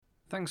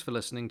Thanks for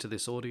listening to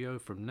this audio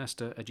from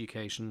Nesta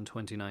Education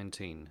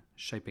 2019,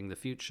 Shaping the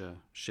Future,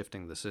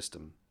 Shifting the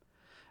System.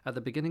 At the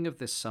beginning of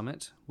this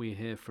summit, we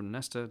hear from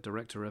Nesta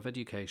Director of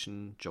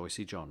Education,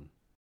 Joysy John.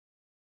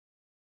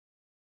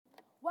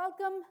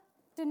 Welcome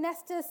to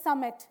Nesta's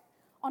Summit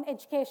on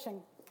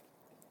Education.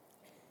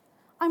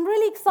 I'm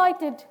really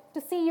excited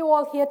to see you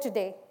all here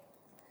today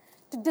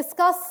to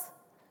discuss,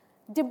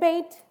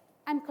 debate,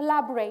 and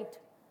collaborate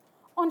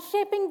on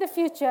shaping the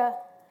future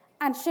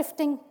and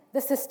shifting the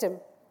system.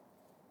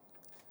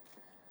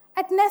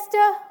 At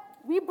Nesta,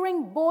 we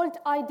bring bold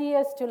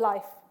ideas to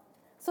life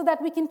so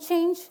that we can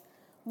change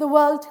the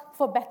world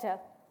for better.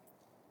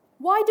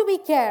 Why do we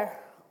care?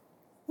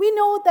 We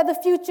know that the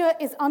future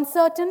is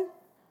uncertain.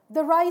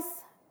 The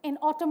rise in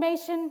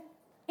automation,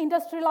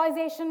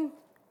 industrialization,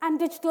 and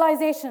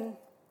digitalization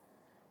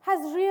has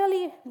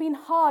really been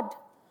hard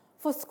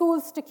for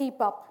schools to keep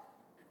up.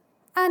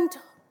 And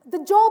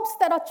the jobs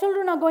that our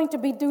children are going to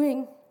be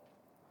doing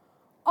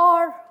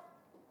are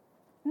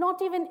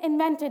not even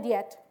invented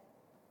yet.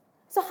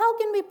 So how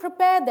can we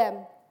prepare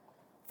them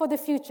for the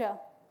future?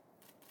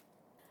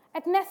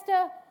 At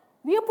Nesta,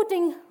 we are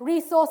putting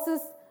resources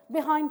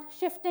behind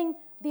shifting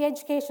the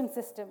education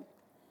system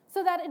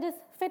so that it is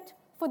fit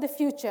for the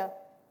future,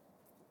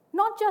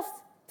 not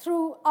just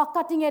through our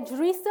cutting-edge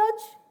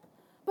research,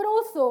 but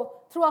also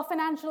through our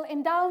financial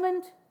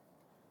endowment,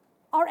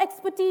 our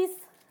expertise,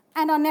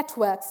 and our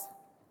networks.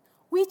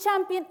 We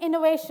champion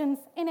innovations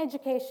in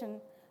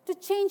education to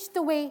change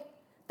the way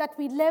that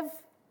we live,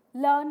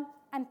 learn,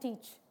 and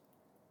teach.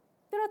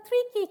 There are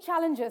three key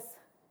challenges.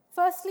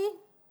 Firstly,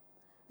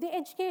 the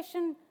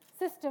education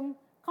system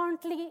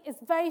currently is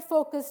very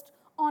focused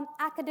on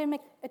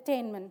academic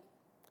attainment.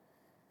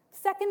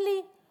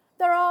 Secondly,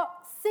 there are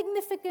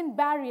significant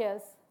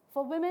barriers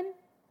for women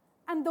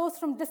and those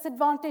from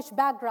disadvantaged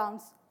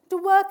backgrounds to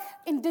work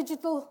in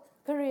digital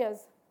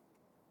careers.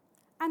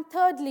 And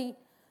thirdly,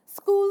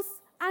 schools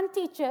and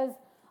teachers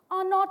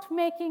are not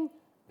making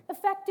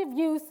effective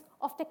use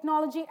of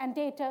technology and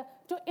data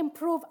to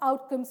improve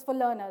outcomes for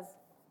learners.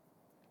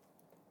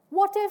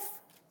 What if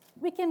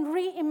we can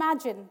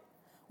reimagine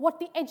what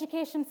the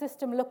education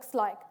system looks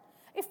like?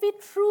 If we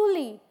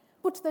truly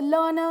put the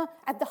learner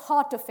at the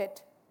heart of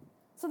it,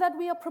 so that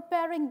we are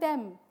preparing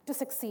them to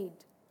succeed.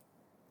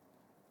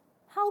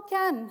 How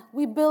can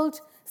we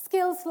build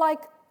skills like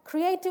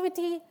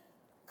creativity,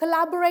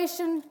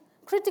 collaboration,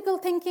 critical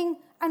thinking,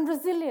 and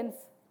resilience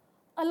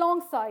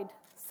alongside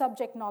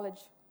subject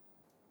knowledge?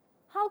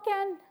 How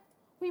can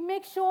we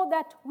make sure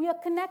that we are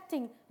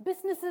connecting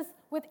businesses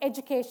with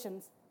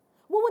educations?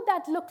 What would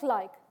that look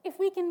like if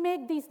we can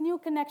make these new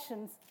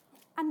connections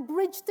and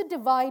bridge the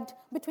divide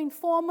between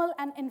formal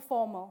and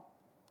informal,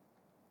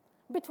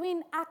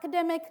 between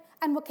academic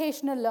and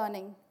vocational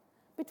learning,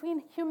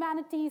 between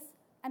humanities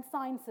and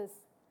sciences?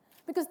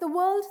 Because the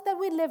world that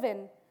we live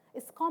in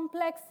is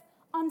complex,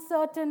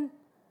 uncertain,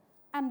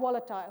 and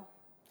volatile.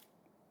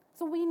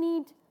 So we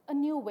need a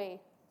new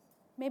way,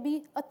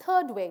 maybe a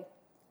third way.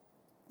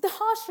 The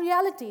harsh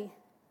reality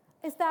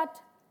is that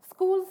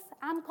schools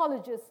and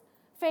colleges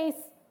face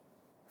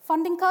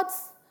funding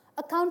cuts,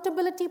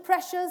 accountability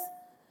pressures,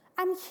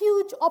 and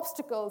huge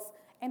obstacles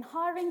in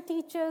hiring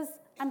teachers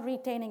and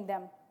retaining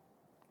them.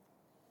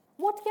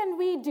 What can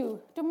we do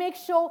to make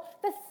sure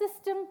the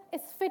system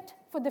is fit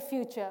for the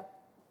future?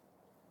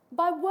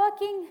 By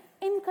working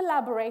in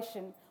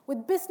collaboration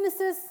with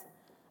businesses,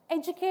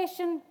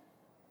 education,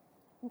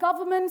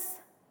 governments,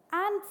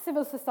 and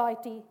civil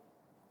society,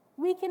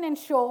 we can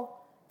ensure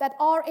that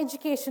our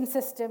education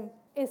system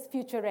is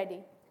future ready.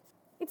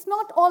 It's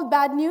not all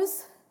bad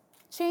news.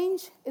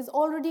 Change is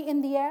already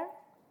in the air.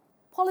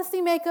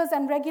 Policymakers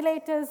and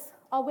regulators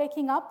are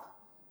waking up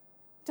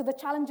to the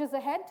challenges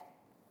ahead.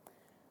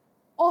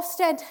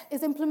 Ofsted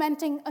is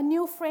implementing a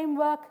new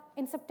framework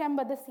in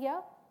September this year.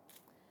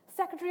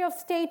 Secretary of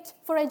State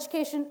for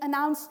Education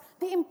announced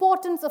the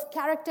importance of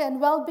character and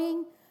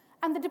well-being,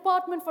 and the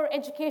Department for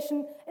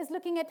Education is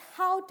looking at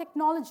how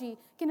technology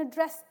can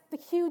address the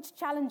huge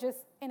challenges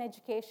in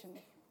education.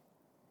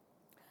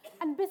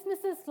 And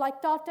businesses like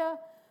Tata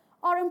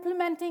are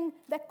implementing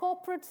their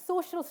corporate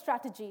social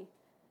strategy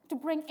to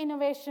bring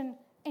innovation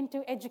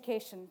into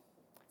education.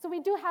 So we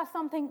do have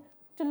something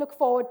to look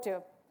forward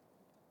to.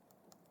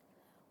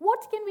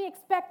 What can we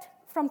expect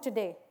from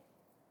today?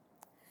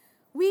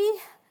 We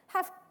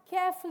have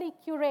carefully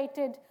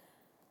curated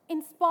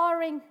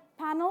inspiring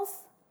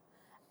panels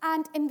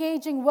and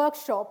engaging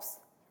workshops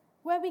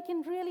where we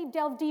can really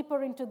delve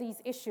deeper into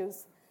these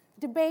issues,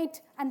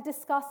 debate and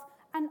discuss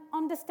and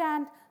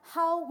understand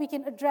how we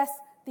can address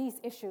these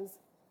issues.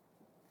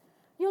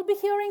 You'll be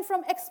hearing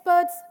from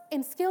experts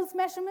in skills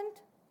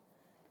measurement,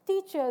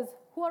 teachers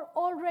who are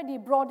already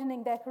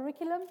broadening their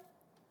curriculum,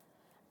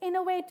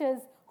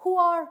 innovators who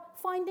are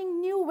finding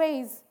new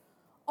ways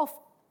of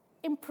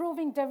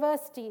improving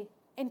diversity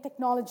in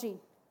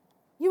technology.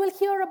 You will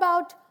hear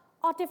about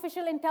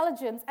artificial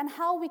intelligence and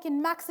how we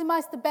can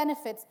maximize the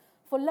benefits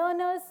for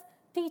learners,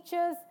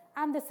 teachers,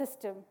 and the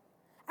system,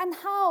 and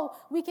how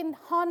we can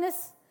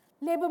harness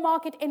labor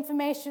market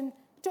information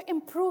to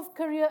improve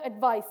career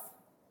advice.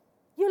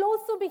 You'll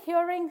also be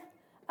hearing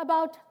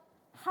about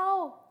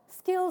how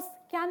skills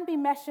can be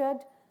measured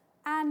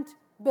and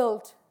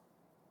built.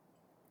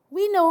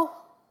 We know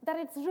that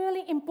it's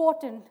really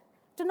important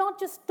to not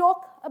just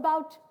talk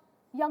about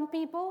young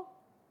people,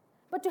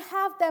 but to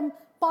have them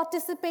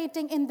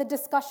participating in the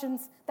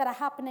discussions that are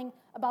happening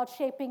about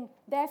shaping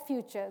their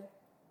future.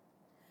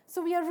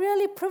 So we are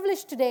really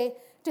privileged today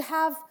to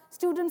have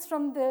students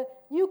from the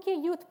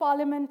UK Youth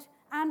Parliament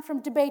and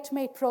from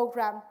DebateMate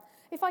program.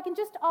 If I can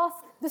just ask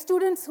the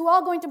students who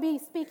are going to be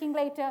speaking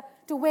later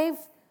to wave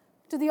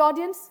to the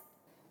audience.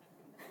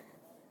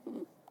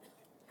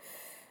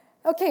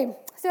 Okay,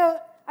 so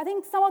I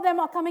think some of them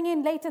are coming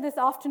in later this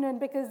afternoon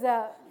because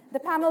the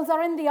panels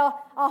are in the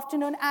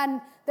afternoon and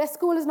their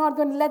school is not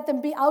going to let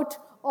them be out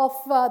of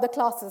the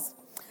classes.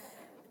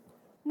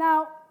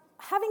 Now,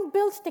 having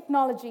built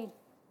technology,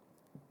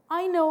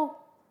 I know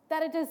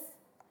that it is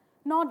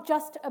not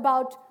just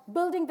about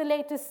building the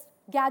latest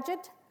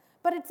gadget,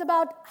 but it's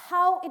about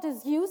how it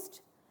is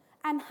used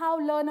and how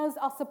learners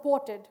are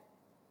supported.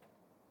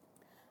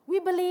 We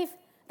believe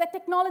that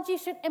technology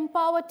should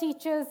empower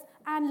teachers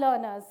and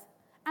learners,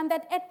 and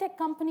that edtech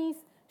companies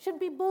should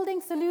be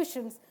building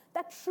solutions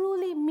that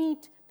truly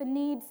meet the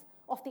needs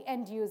of the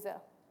end user.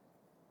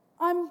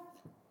 I'm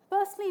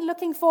personally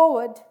looking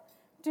forward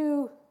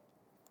to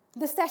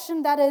the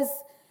session that is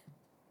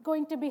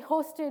going to be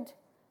hosted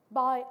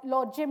by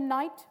Lord Jim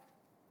Knight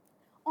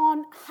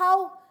on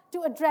how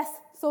to address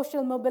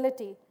social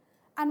mobility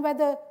and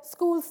whether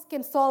schools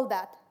can solve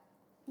that.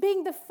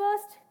 Being the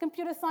first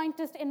computer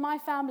scientist in my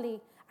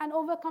family and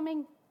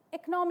overcoming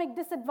economic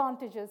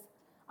disadvantages,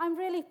 I'm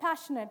really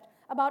passionate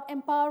about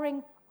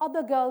empowering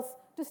other girls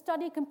to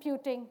study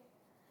computing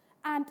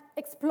and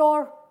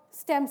explore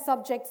STEM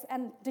subjects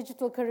and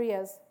digital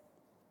careers.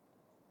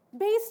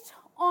 Based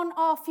on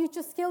our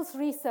future skills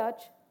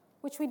research,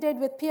 which we did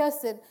with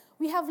Pearson,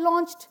 we have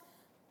launched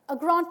a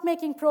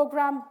grant-making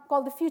program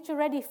called the Future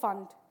Ready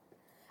Fund.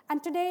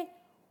 And today,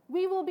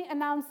 we will be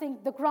announcing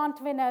the grant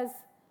winners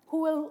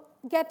who will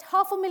get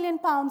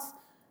 £500,000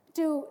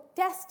 to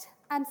test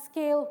and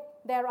scale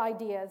their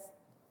ideas.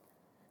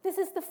 This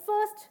is the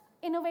first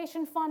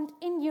innovation fund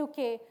in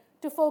UK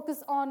to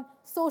focus on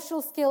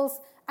social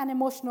skills and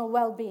emotional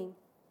well-being.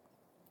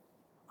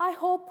 I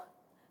hope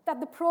that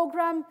the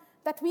program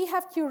that we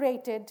have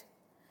curated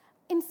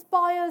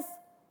inspires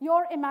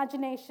your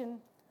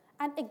imagination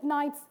and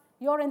ignites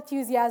your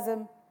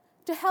enthusiasm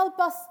to help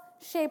us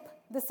shape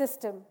the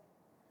system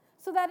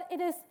so that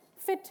it is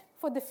fit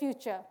for the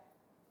future.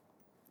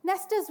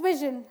 Nesta's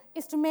vision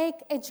is to make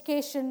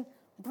education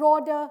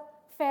broader,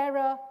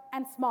 fairer,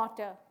 and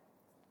smarter.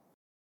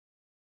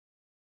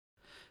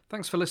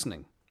 Thanks for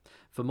listening.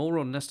 For more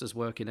on Nesta's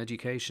work in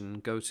education,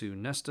 go to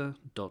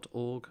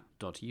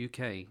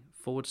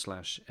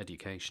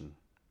nesta.org.uk/education.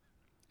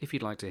 If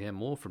you'd like to hear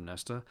more from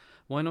Nesta,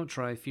 why not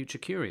try Future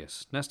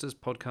Curious, Nesta's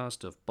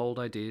podcast of bold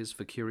ideas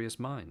for curious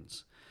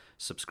minds?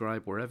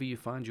 Subscribe wherever you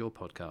find your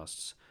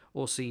podcasts,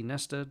 or see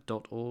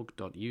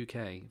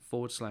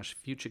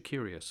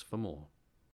nesta.org.uk/futurecurious for more.